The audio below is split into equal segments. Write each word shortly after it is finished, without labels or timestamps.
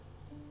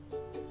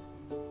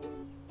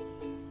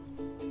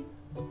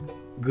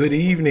Good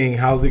evening.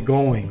 How's it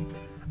going?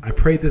 I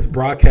pray this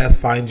broadcast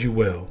finds you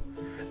well.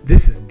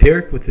 This is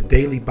Derek with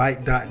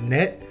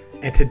thedailybite.net,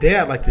 and today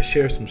I'd like to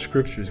share some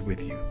scriptures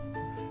with you.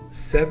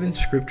 7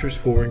 scriptures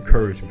for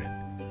encouragement.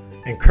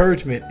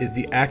 Encouragement is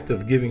the act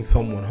of giving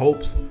someone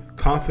hopes,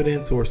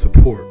 confidence, or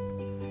support.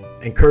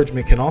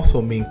 Encouragement can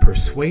also mean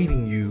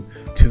persuading you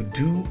to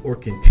do or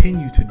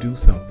continue to do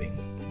something.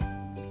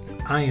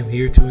 I am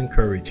here to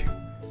encourage you.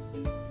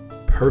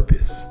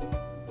 Purpose.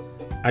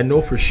 I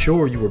know for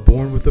sure you were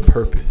born with a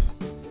purpose.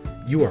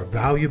 You are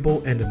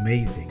valuable and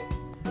amazing.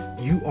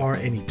 You are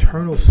an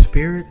eternal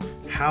spirit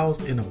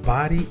housed in a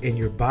body, and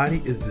your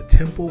body is the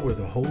temple where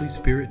the Holy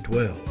Spirit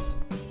dwells.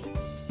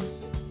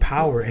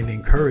 Power and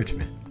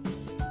encouragement.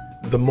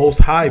 The Most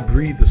High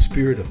breathed the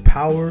spirit of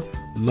power,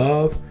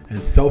 love,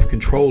 and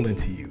self-control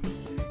into you.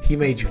 He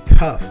made you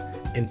tough,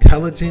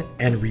 intelligent,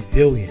 and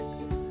resilient.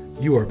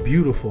 You are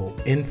beautiful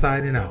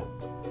inside and out.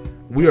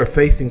 We are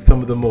facing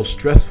some of the most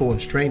stressful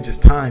and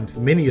strangest times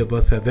many of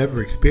us have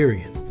ever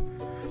experienced.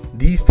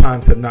 These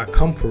times have not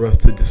come for us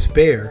to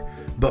despair,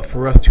 but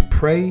for us to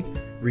pray,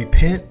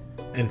 repent,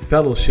 and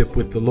fellowship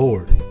with the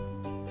Lord.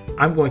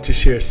 I'm going to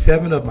share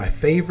 7 of my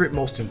favorite,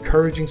 most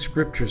encouraging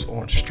scriptures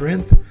on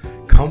strength,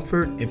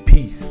 comfort, and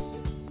peace.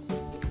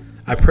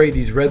 I pray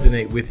these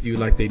resonate with you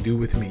like they do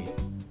with me.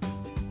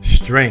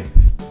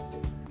 Strength.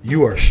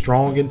 You are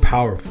strong and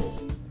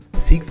powerful.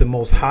 Seek the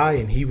Most High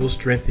and He will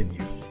strengthen you.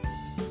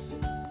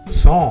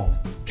 Psalm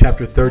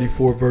chapter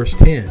 34 verse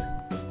 10.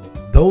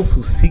 Those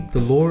who seek the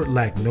Lord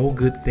lack no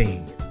good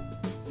thing.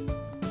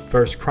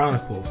 1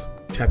 Chronicles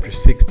chapter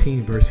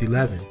 16 verse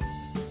 11.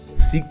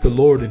 Seek the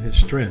Lord in His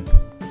strength.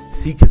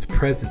 Seek His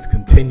presence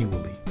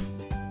continually.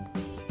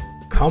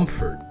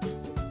 Comfort.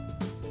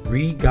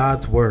 Read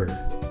God's Word.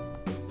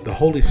 The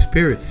Holy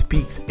Spirit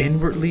speaks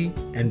inwardly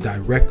and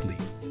directly.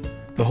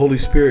 The Holy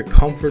Spirit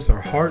comforts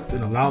our hearts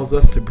and allows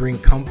us to bring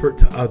comfort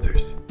to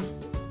others.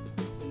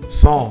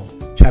 Psalm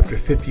chapter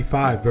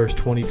 55 verse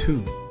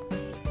 22.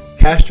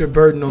 Cast your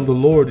burden on the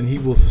Lord and He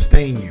will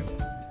sustain you.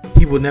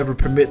 He will never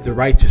permit the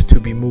righteous to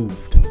be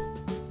moved.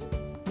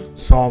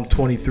 Psalm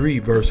 23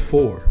 verse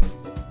 4.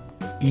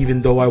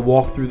 Even though I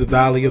walk through the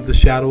valley of the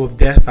shadow of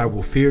death, I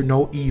will fear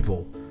no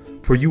evil,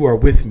 for you are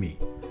with me.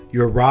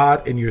 Your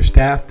rod and your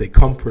staff, they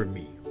comfort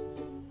me.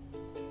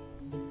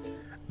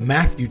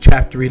 Matthew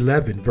chapter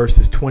 11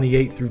 verses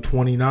 28 through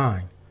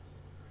 29.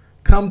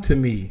 Come to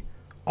me,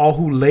 all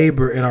who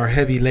labor and are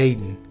heavy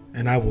laden,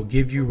 and I will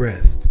give you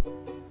rest.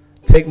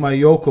 Take my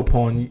yoke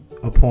upon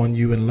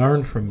you and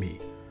learn from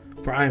me,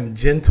 for I am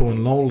gentle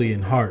and lowly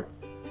in heart,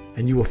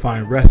 and you will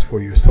find rest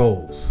for your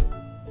souls.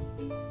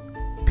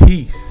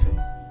 Peace.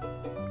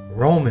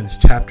 Romans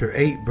chapter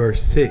 8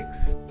 verse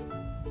 6.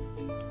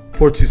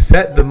 For to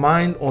set the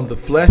mind on the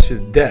flesh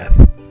is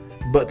death,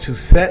 but to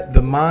set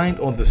the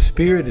mind on the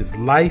Spirit is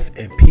life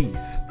and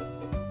peace.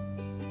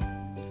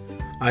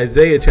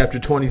 Isaiah chapter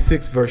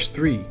 26 verse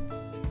 3.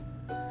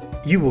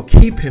 You will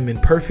keep him in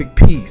perfect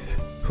peace,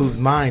 whose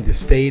mind is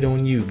stayed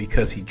on you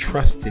because he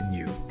trusts in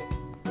you.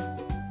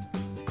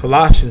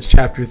 Colossians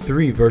chapter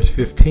 3 verse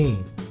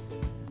 15.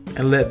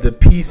 And let the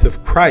peace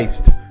of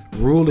Christ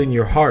rule in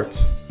your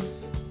hearts,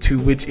 to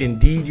which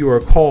indeed you are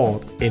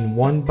called in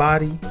one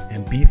body,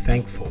 and be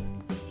thankful.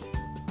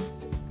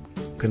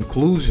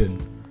 Conclusion.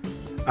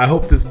 I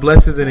hope this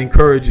blesses and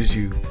encourages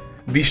you.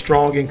 Be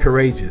strong and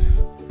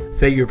courageous.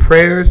 Say your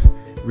prayers,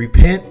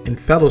 repent, and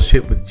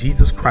fellowship with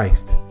Jesus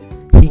Christ.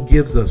 He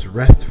gives us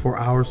rest for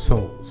our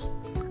souls.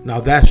 Now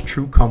that's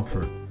true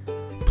comfort.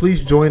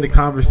 Please join the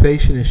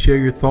conversation and share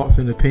your thoughts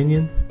and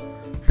opinions.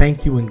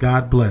 Thank you and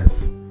God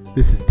bless.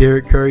 This is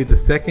Derek Curry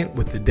II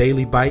with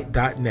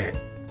thedailybite.net.